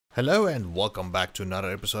Hello and welcome back to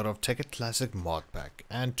another episode of Tekkit Classic Modpack.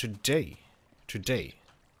 And today,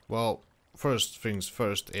 well, first things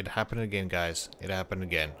first, it happened again, guys. It happened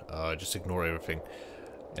again. Just ignore everything.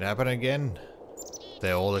 It happened again.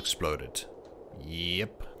 They all exploded.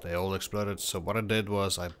 Yep, they all exploded. So what I did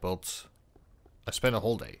was I spent a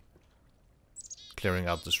whole day clearing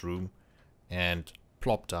out this room and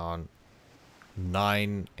plopped down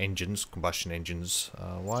 9 engines, combustion engines.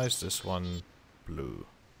 Why is this one blue?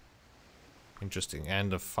 Interesting.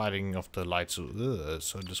 And the fighting of the lights, so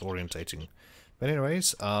disorientating. But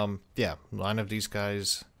anyways, yeah, 9 of these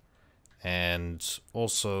guys, and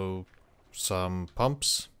also some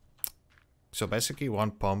pumps. So basically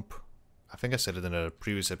one pump, I think I said it in a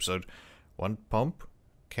previous episode, one pump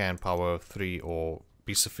can power 3 or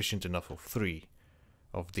be sufficient enough for 3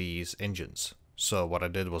 of these engines. So what I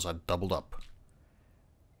did was I doubled up.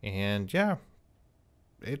 And yeah,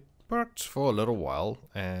 it worked for a little while,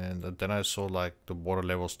 and then I saw like the water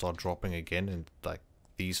level start dropping again, and like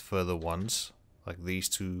these further ones, like these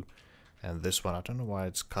two and this one, I don't know why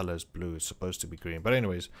its color is blue, it's supposed to be green, but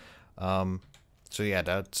anyways, so yeah,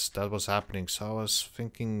 that was happening. So I was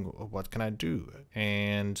thinking, what can I do?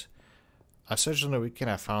 And I searched on the weekend,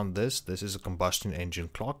 I found this is a combustion engine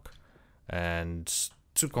clock, and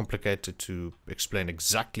too complicated to explain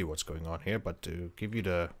exactly what's going on here, but to give you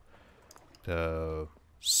the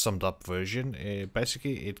summed up version,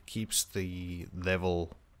 basically it keeps the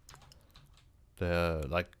level, the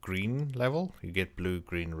like green level. You get blue,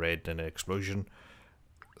 green, red, and an explosion.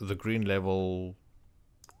 The green level,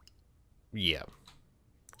 yeah,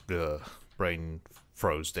 the brain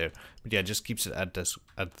froze there, but yeah, just keeps it at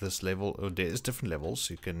this level. Oh, there is different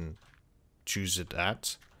levels you can choose it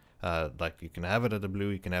at. Like you can have it at the blue,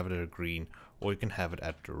 you can have it at a green, or you can have it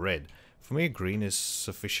at the red. For me, green is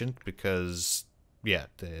sufficient because yeah,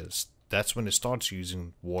 that's when it starts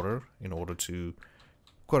using water in order to,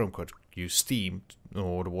 quote unquote, use steam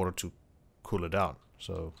or the water to cool it down.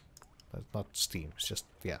 So that's not steam, it's just,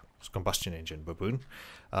 yeah, it's a combustion engine, baboon.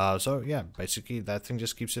 So yeah, basically that thing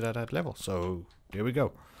just keeps it at that level. So here we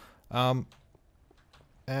go. And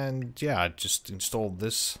yeah, I just installed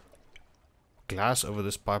this glass over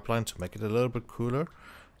this pipeline to make it a little bit cooler,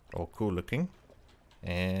 or cool looking.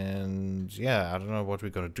 And yeah, I don't know what we're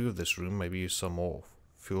gonna do with this room. Maybe some more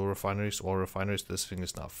fuel refineries or refineries. This thing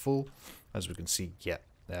is now full, as we can see. Yeah,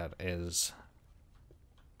 that is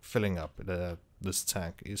filling up. This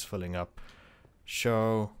tank is filling up.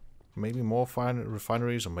 So maybe more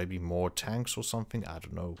refineries, or maybe more tanks or something. I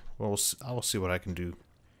don't know. Well, I will see what I can do,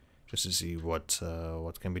 just to see what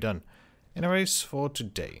can be done. Anyways, for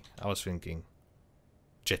today, I was thinking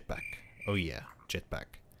jetpack. Oh yeah, jetpack.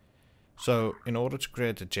 So in order to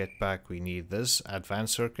create a jetpack, we need this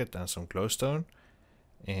advanced circuit and some glowstone.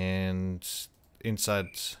 And inside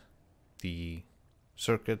the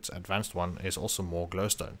circuit, advanced one, is also more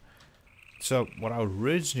glowstone. So what I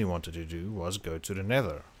originally wanted to do was go to the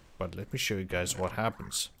nether. But let me show you guys what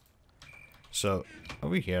happens. So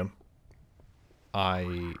over here,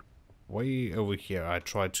 way over here, I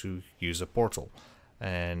tried to use a portal.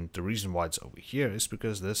 And the reason why it's over here is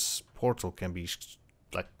because this portal can be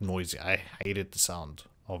like noisy. I hated the sound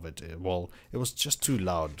of it. Well, it was just too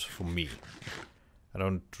loud for me. I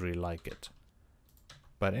don't really like it.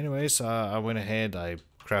 But anyways, I went ahead, I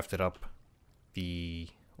crafted up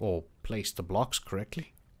or placed the blocks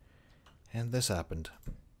correctly, and this happened.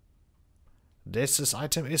 This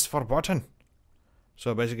item is forbidden.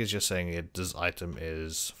 So basically it's just saying this item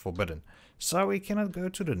is forbidden. So we cannot go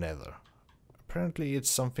to the nether. Apparently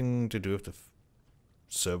it's something to do with the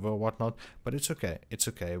server or whatnot, but it's okay. It's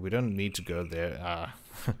okay. We don't need to go there.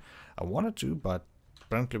 I wanted to, but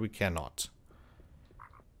apparently we cannot.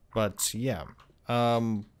 But yeah,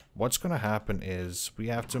 what's gonna happen is we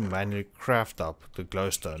have to manually craft up the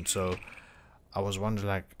glowstone. So I was wondering,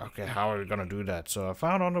 like, okay, how are we gonna do that? So I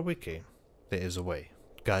found on the wiki there is a way,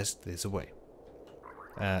 guys. There's a way.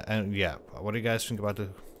 And yeah, what do you guys think about the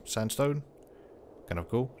sandstone? Kind of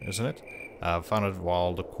cool, isn't it? I found it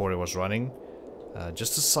while the quarry was running.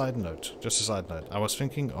 Just a side note, I was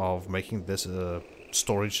thinking of making this a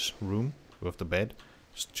storage room with the bed.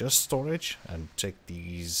 Just storage, and take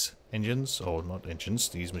these engines, or not engines,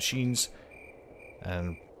 these machines,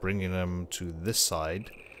 and bringing them to this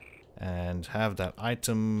side, and have that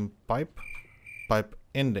item pipe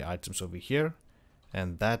in the items over here,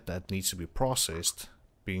 and that needs to be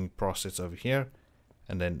being processed over here,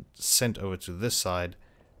 and then sent over to this side,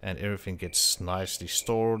 and everything gets nicely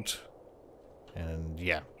stored. And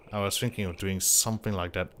yeah, I was thinking of doing something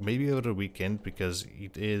like that, maybe over the weekend, because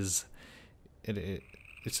it's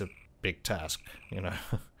a big task, you know,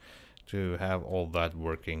 to have all that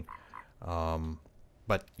working.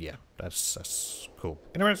 But yeah, that's cool.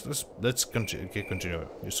 Anyways, let's continue. Okay, continue.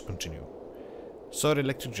 Just continue. So the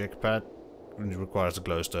electric jetpack requires a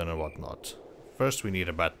glowstone and whatnot. First, we need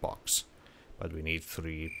a bat box, but we need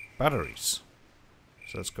 3 batteries.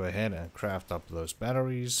 So let's go ahead and craft up those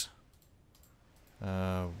batteries.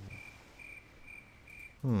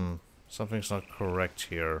 Something's not correct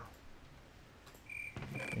here.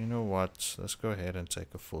 You know what? Let's go ahead and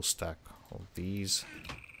take a full stack of these.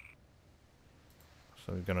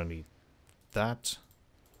 So we're gonna need that.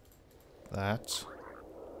 That.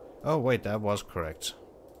 Oh wait, that was correct.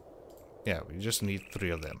 Yeah, we just need 3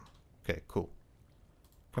 of them. Okay, cool.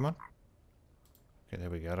 Come on. Okay, there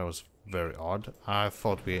we go. That was very odd. I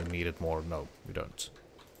thought we needed more. No, we don't.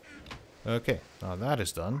 Okay, now that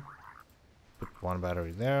is done. Put 1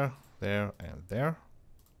 battery there, there, and there.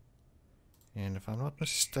 And if I'm not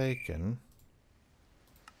mistaken...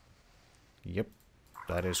 Yep,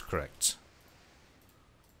 that is correct.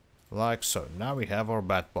 Like so. Now we have our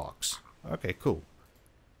bat box. Okay, cool.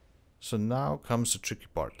 So now comes the tricky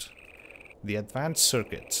part. The advanced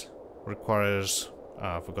circuit requires...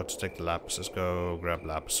 I forgot to take the lapis. Let's go grab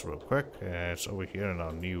lapis real quick. It's over here in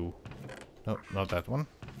our new... No, not that one.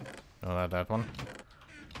 No, not that one.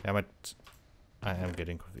 Damn it. I am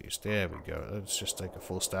getting confused. There we go. Let's just take a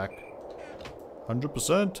full stack.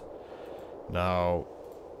 100%. Now,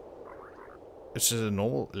 this is a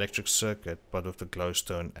normal electric circuit, but with the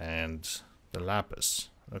glowstone and the lapis.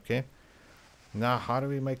 Okay. Now, how do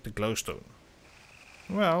we make the glowstone?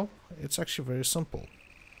 Well, it's actually very simple.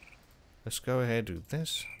 Let's go ahead and do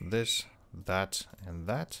this, this, that, and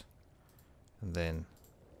that. And then...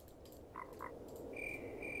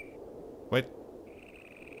 Wait.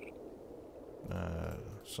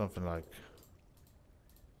 Something like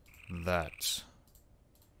that.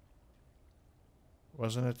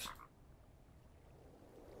 Wasn't it?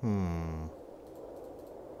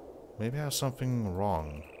 Maybe I have something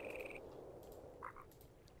wrong.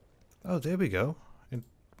 Oh, there we go. It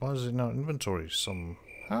was in our inventory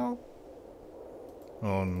somehow.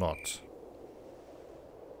 Or not.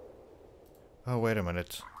 Oh, wait a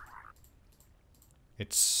minute.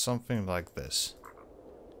 It's something like this.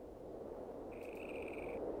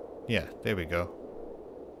 Yeah, there we go.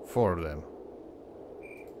 4 of them.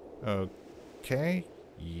 Okay.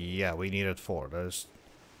 Yeah, we needed 4. There's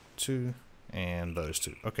 2 and those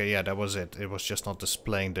 2. Okay, yeah, that was it. It was just not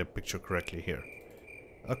displaying the picture correctly here.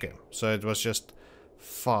 Okay, so it was just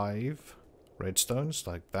 5 redstones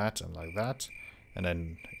like that and like that. And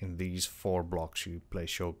then in these 4 blocks you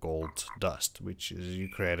place your gold dust, which is you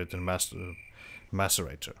created in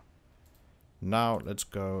macerator. Now let's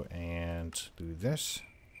go and do this.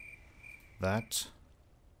 That.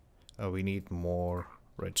 Oh, we need more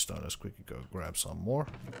redstone. Let's quickly go grab some more.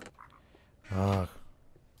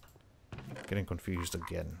 Getting confused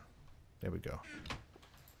again. There we go.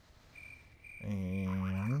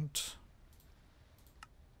 And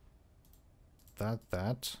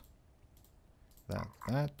that.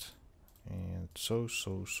 And so.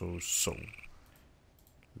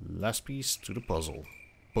 Last piece to the puzzle.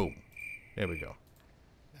 Boom. There we go.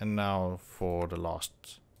 And now for the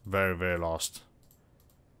last, very last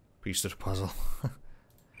piece to the puzzle.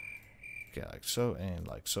 Okay, like so and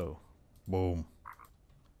like so. Boom.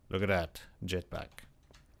 Look at that. Jetpack.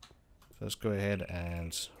 So let's go ahead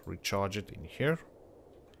and recharge it in here.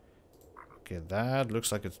 Okay, that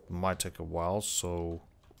looks like it might take a while, so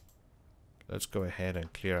let's go ahead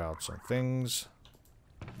and clear out some things.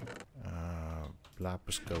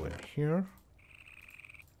 Lapis go in here.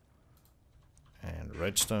 And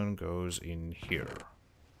redstone goes in here.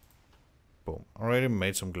 Boom. Already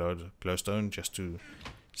made some glowstone just to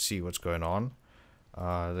see what's going on.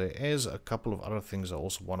 There is a couple of other things I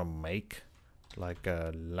also want to make. Like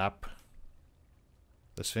a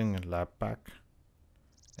this thing, lab pack.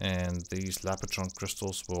 And these Lapitron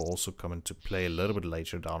crystals will also come into play a little bit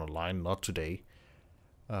later down the line, not today.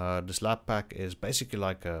 This lab pack is basically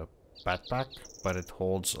like a backpack, but it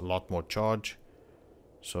holds a lot more charge.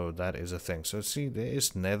 So that is a thing. So see, there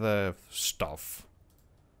is nether stuff,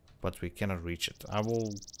 but we cannot reach it. I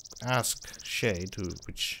will ask Shade,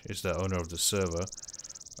 which is the owner of the server,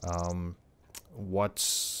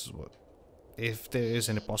 if there is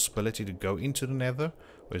any possibility to go into the nether,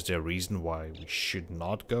 or is there a reason why we should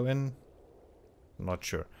not go in? I'm not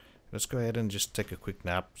sure. Let's go ahead and just take a quick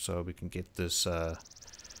nap so we can get this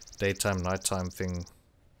daytime, nighttime thing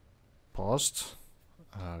paused.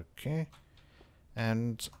 Okay.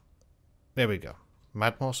 And there we go.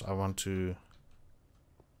 Matmos, I want to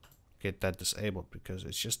get that disabled because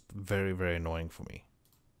it's just very annoying for me.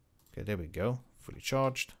 Okay, there we go. Fully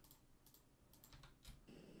charged.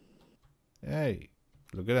 Hey,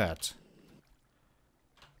 look at that.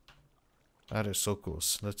 That is so cool.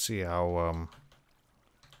 So let's see how,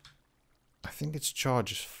 I think its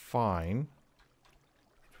charge is fine.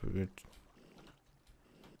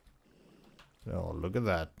 Oh, look at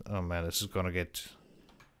that. Oh man, this is gonna get...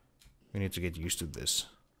 We need to get used to this.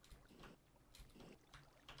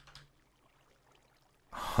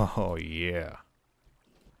 Oh yeah.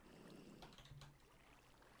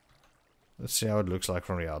 Let's see how it looks like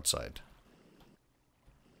from the outside.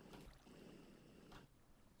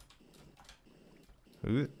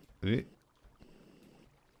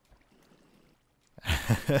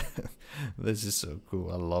 This is so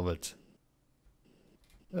cool. I love it.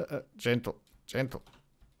 Gentle, gentle.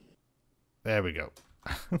 There we go.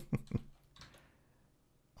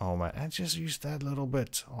 Oh man, I just used that little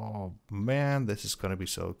bit. Oh man, this is gonna be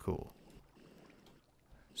so cool.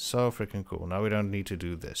 So freaking cool. Now we don't need to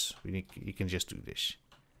do this. You can just do this.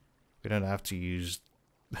 We don't have to use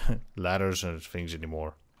ladders and things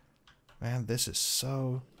anymore. Man, this is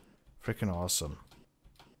so freaking awesome.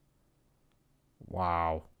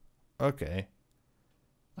 Wow. Okay.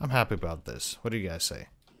 I'm happy about this. What do you guys say?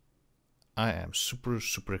 I am super,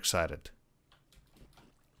 super excited.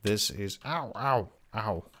 This is... Ow, ow,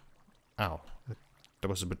 ow, ow. That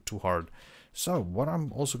was a bit too hard. So, what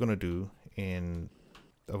I'm also going to do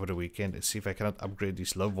over the weekend is see if I cannot upgrade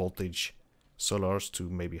these low voltage solars to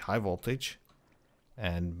maybe high voltage.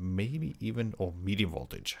 And maybe even... or medium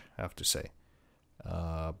voltage, I have to say.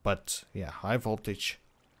 But, yeah, high voltage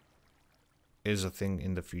is a thing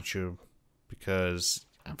in the future. Because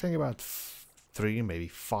I'm thinking about 3, maybe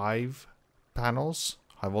 5 panels,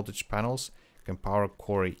 high voltage panels, can power a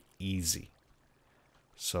quarry easy.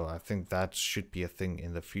 So I think that should be a thing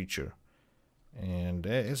in the future. And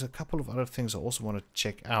there is a couple of other things I also want to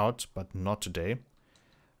check out, but not today.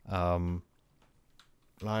 Like,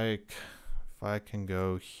 if I can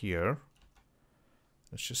go here,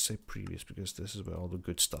 let's just say previous, because this is where all the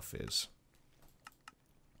good stuff is.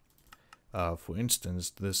 For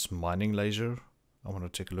instance, this mining laser, I want to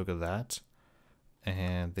take a look at that.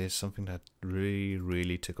 And there's something that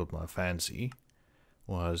really tickled my fancy,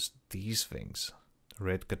 was these things.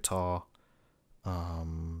 Red guitar.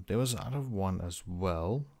 There was another one as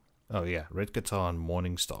well. Oh yeah, red guitar and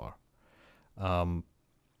morning star.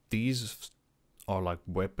 These are like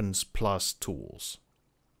weapons plus tools.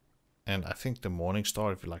 And I think the morning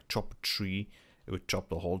star, if you like chop a tree, it would chop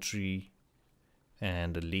the whole tree.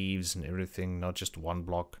 And the leaves and everything, not just one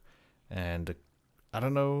block. And I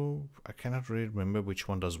don't know, I cannot really remember which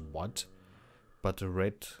one does what. But the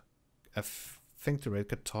red, I think the red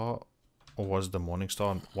guitar, or was the morning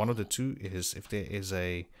star, one of the two is if there is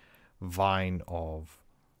a vine of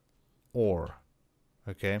ore,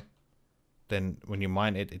 okay? Then when you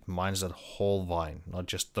mine it, it mines that whole vine, not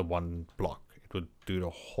just the one block. It would do the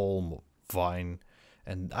whole vine.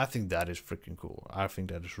 And I think that is freaking cool. I think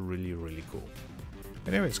that is really cool.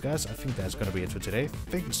 Anyways, guys, I think that's gonna be it for today.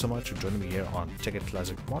 Thank you so much for joining me here on Tekkit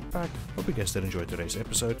Classic Modpack. Hope you guys did enjoy today's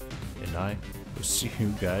episode, and I will see you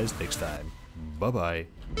guys next time. Bye bye.